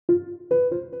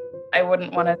I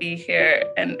wouldn't want to be here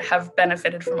and have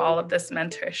benefited from all of this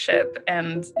mentorship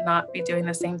and not be doing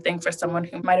the same thing for someone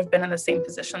who might have been in the same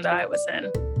position that I was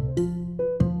in.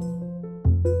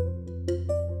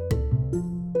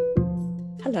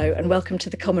 Hello and welcome to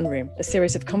The Common Room, a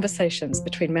series of conversations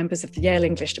between members of the Yale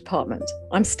English Department.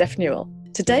 I'm Steph Newell.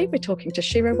 Today we're talking to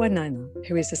Cirũ Wainaina,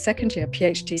 who is a second-year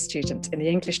PhD student in the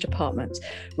English Department,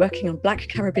 working on Black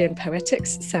Caribbean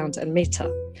poetics, sound and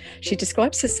metre. She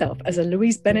describes herself as a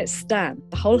Louise Bennett stan,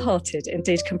 a wholehearted,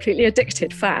 indeed completely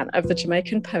addicted fan of the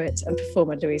Jamaican poet and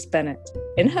performer Louise Bennett.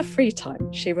 In her free time,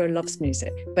 Cirũ loves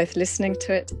music, both listening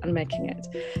to it and making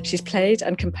it. She's played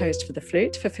and composed for the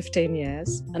flute for 15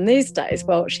 years, and these days,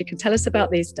 well, she can tell us about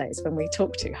these days when we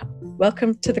talk to her.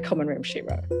 Welcome to The Common Room,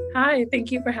 Cirũ. Hi,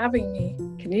 thank you for having me.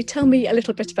 Can you tell me a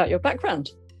little bit about your background?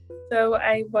 So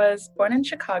I was born in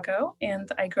Chicago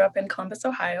and I grew up in Columbus,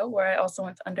 Ohio, where I also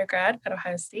went to undergrad at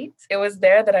Ohio State. It was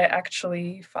there that I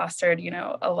actually fostered,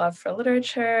 a love for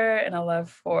literature and a love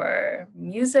for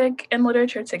music and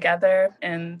literature together.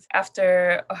 And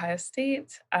after Ohio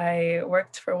State, I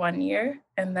worked for 1 year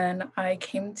and then I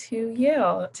came to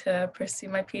Yale to pursue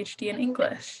my PhD in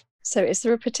English. So is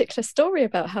there a particular story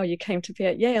about how you came to be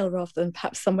at Yale rather than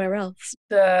perhaps somewhere else?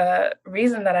 The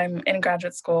reason that I'm in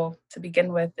graduate school to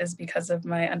begin with is because of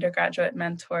my undergraduate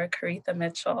mentor, Caretha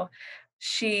Mitchell.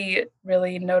 She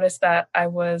really noticed that I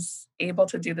was able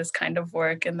to do this kind of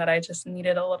work and that I just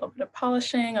needed a little bit of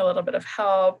polishing, a little bit of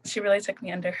help. She really took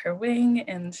me under her wing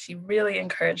and she really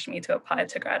encouraged me to apply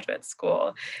to graduate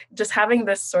school. Just having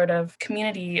this sort of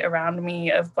community around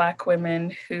me of Black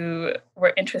women who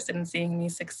were interested in seeing me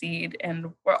succeed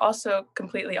and were also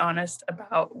completely honest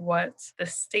about what the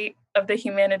state of the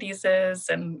humanities is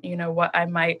and, what I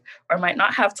might or might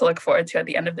not have to look forward to at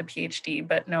the end of the PhD,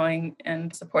 but knowing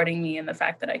and supporting me in the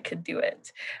fact that I could do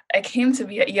it. I came to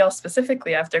be at Yale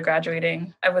specifically after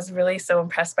graduating. I was really so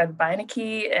impressed by the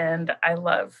Beinecke and I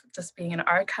love just being in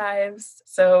archives.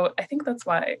 So I think that's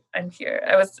why I'm here.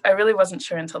 I really wasn't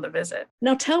sure until the visit.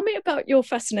 Now tell me about your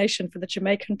fascination for the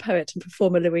Jamaican poet and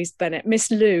performer Louise Bennett,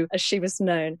 Miss Lou as she was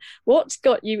known. What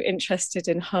got you interested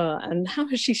in her and how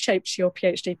has she shaped your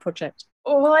PhD project?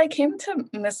 Well, I came to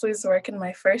Miss Lou's work in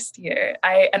my first year.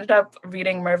 I ended up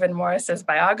reading Mervyn Morris's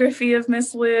biography of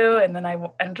Miss Lou, and then I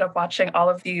ended up watching all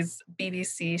of these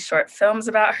BBC short films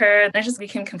about her. And I just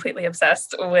became completely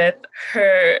obsessed with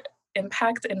her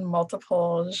impact in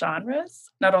multiple genres.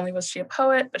 Not only was she a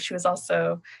poet, but she was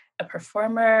also a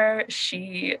performer.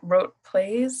 She wrote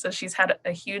plays, so she's had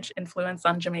a huge influence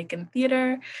on Jamaican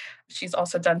theater. She's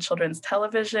also done children's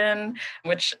television,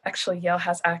 which actually Yale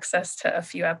has access to a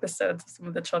few episodes of some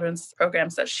of the children's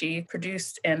programs that she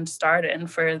produced and starred in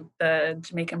for the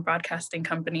Jamaican Broadcasting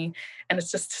Company. And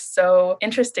it's just so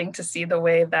interesting to see the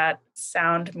way that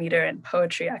sound, meter, and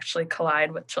poetry actually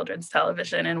collide with children's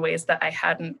television in ways that I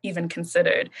hadn't even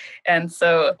considered. And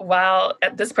so while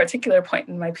at this particular point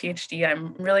in my PhD,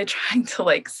 I'm really trying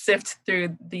to sift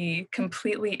through the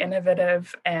completely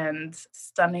innovative and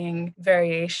stunning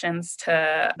variations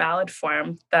to ballad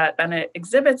form that Bennett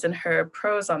exhibits in her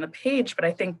prose on the page. But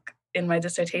I think in my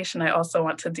dissertation, I also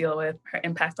want to deal with her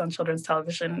impact on children's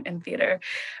television and theater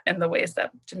and the ways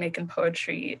that Jamaican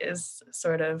poetry is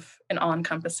sort of an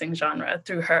all-encompassing genre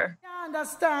through her. You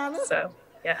understand? So,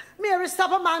 yeah. Mary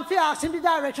stop a man for ask him the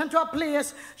direction to a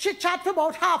place. She chat for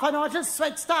about half an hour till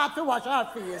sweat start to wash her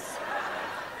face.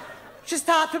 She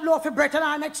start to blow for breath and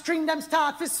her next string them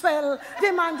start to swell.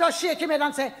 The man just shake him head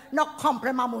and say, "No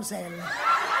compre, mademoiselle."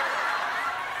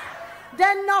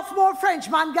 Then enough more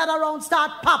Frenchman gather around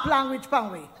start pop language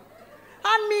pan we.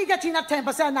 And me getting a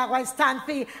 10% now I stand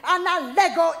fee and a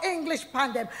Lego English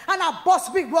pan them and a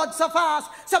bust big words so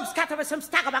fast, some scatter with some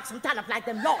stagger back, some tallop like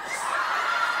them lost.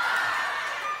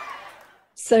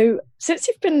 So since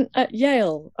you've been at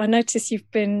Yale, I notice you've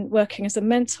been working as a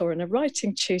mentor and a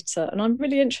writing tutor, and I'm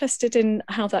really interested in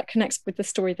how that connects with the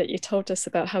story that you told us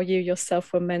about how you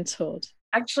yourself were mentored.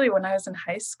 Actually, when I was in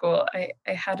high school, I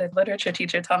had a literature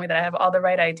teacher tell me that I have all the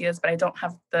right ideas, but I don't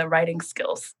have the writing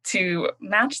skills to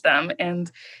match them.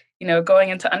 And going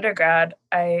into undergrad,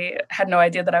 I had no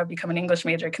idea that I would become an English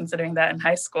major, considering that in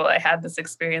high school, I had this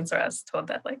experience where I was told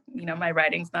that, my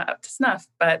writing's not up to snuff.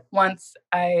 But once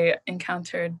I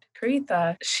encountered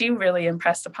Caretha, she really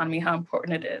impressed upon me how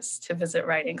important it is to visit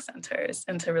writing centers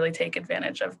and to really take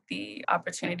advantage of the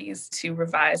opportunities to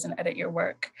revise and edit your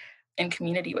work in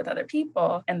community with other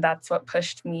people. And that's what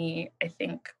pushed me, I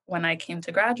think, when I came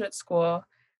to graduate school,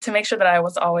 to make sure that I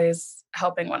was always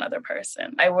helping one other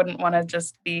person. I wouldn't want to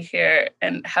just be here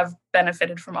and have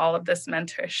benefited from all of this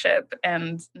mentorship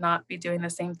and not be doing the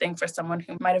same thing for someone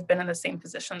who might have been in the same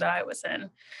position that I was in.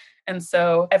 And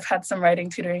so I've had some writing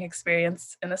tutoring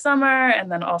experience in the summer.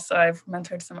 And then also I've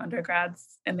mentored some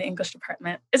undergrads in the English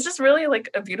department. It's just really like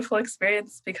a beautiful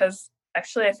experience because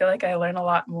actually I feel like I learn a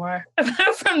lot more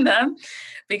from them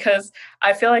because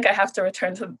I feel like I have to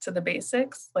return to the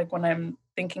basics. Like when I'm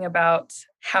thinking about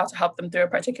how to help them through a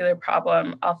particular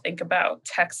problem, I'll think about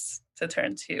texts to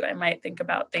turn to. I might think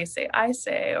about They Say, I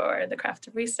Say, or The Craft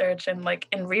of Research. And like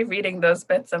in rereading those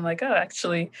bits, I'm like, oh,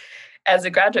 actually, as a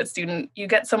graduate student, you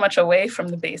get so much away from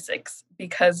the basics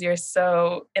because you're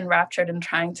so enraptured in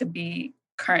trying to be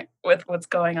current with what's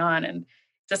going on. And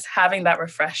just having that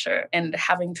refresher and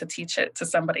having to teach it to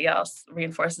somebody else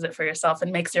reinforces it for yourself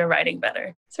and makes your writing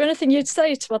better. Is there anything you'd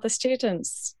say to other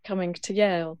students coming to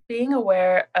Yale? Being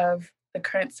aware of the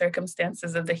current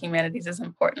circumstances of the humanities is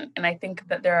important. And I think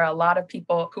that there are a lot of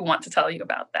people who want to tell you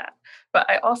about that. But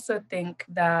I also think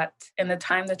that in the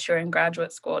time that you're in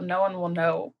graduate school, no one will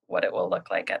know what it will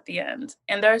look like at the end.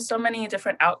 And there are so many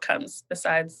different outcomes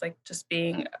besides like just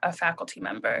being a faculty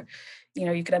member. You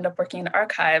know, you could end up working in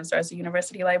archives or as a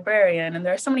university librarian, and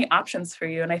there are so many options for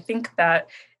you. And I think that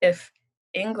if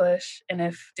English and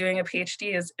if doing a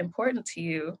PhD is important to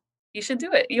you, you should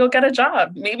do it. You'll get a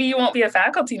job. Maybe you won't be a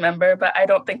faculty member, but I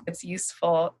don't think it's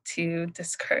useful to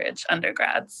discourage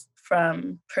undergrads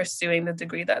from pursuing the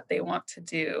degree that they want to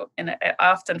do. And I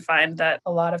often find that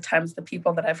a lot of times the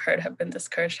people that I've heard have been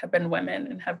discouraged have been women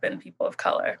and have been people of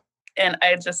color. And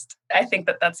I think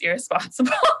that that's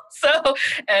irresponsible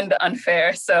and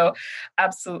unfair. So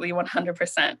absolutely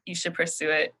 100%, you should pursue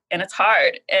it. And it's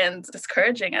hard and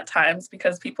discouraging at times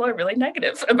because people are really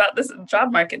negative about this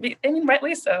job market. I mean,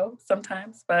 rightly so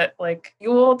sometimes, but like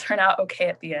you will turn out okay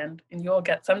at the end and you will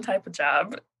get some type of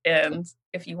job. And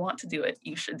if you want to do it,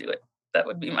 you should do it. That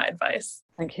would be my advice.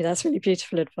 Thank you. That's really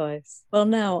beautiful advice. Well,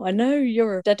 now I know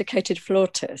you're a dedicated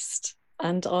flautist.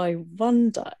 And I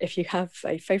wonder if you have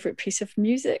a favourite piece of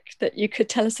music that you could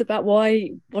tell us about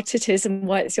what it is and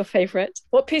why it's your favourite.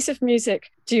 What piece of music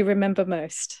do you remember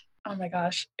most? Oh my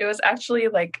gosh. It was actually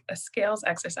like a scales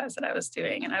exercise that I was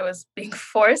doing. And I was being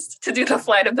forced to do the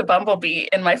flight of the Bumblebee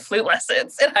in my flute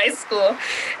lessons in high school.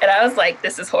 And I was like,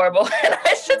 this is horrible and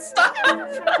I should stop.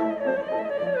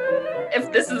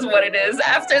 If this is what it is,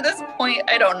 after this point,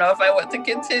 I don't know if I want to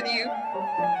continue.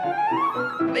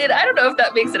 And I don't know if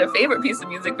that makes it a favorite piece of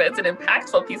music, but it's an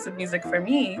impactful piece of music for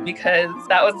me because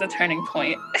that was the turning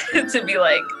point to be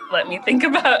like, let me think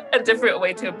about a different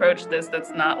way to approach this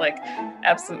that's not like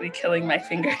absolutely killing my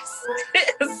fingers.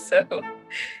 So,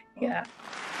 yeah.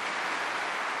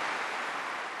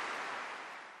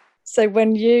 So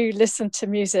when you listen to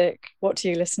music, what do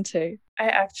you listen to? I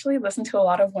actually listen to a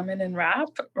lot of women in rap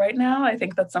right now. I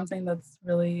think that's something that's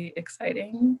really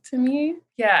exciting to me.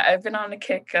 Yeah, I've been on a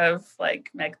kick of like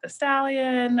Meg Thee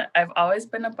Stallion. I've always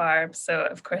been a Barb. So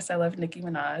of course I love Nicki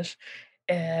Minaj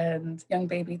and Young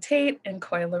Baby Tate and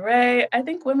Coi Leray. I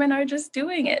think women are just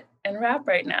doing it in rap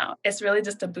right now. It's really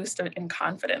just a boost in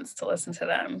confidence to listen to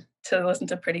them, to listen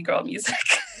to pretty girl music.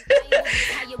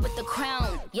 With the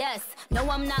crown. Yes. No,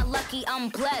 I'm not lucky, I'm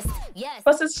blessed. Yes.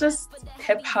 Plus it's just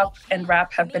hip hop and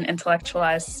rap have been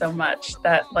intellectualized so much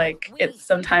that like it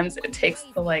takes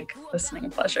the like listening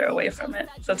pleasure away from it.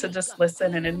 So to just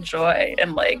listen and enjoy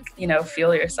and like, you know,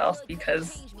 feel yourself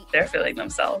because they're feeling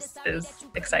themselves is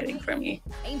exciting for me.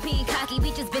 Ain't being cocky, we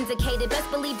just vindicated. Best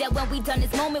believe that when we done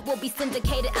this moment, we'll be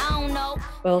syndicated. I don't know.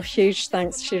 Well, huge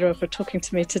thanks, Cirũ, for talking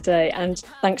to me today. And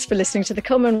thanks for listening to The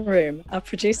Common Room. Our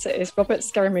producer is Robert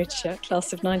Scaramuccia,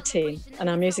 class of 19. And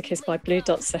our music is by Blue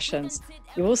Dot Sessions.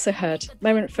 You also heard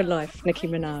Moment for Life, Nicki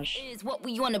Minaj. Is what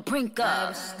we on the brink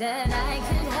of. That I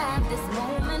could have this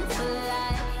moment for life.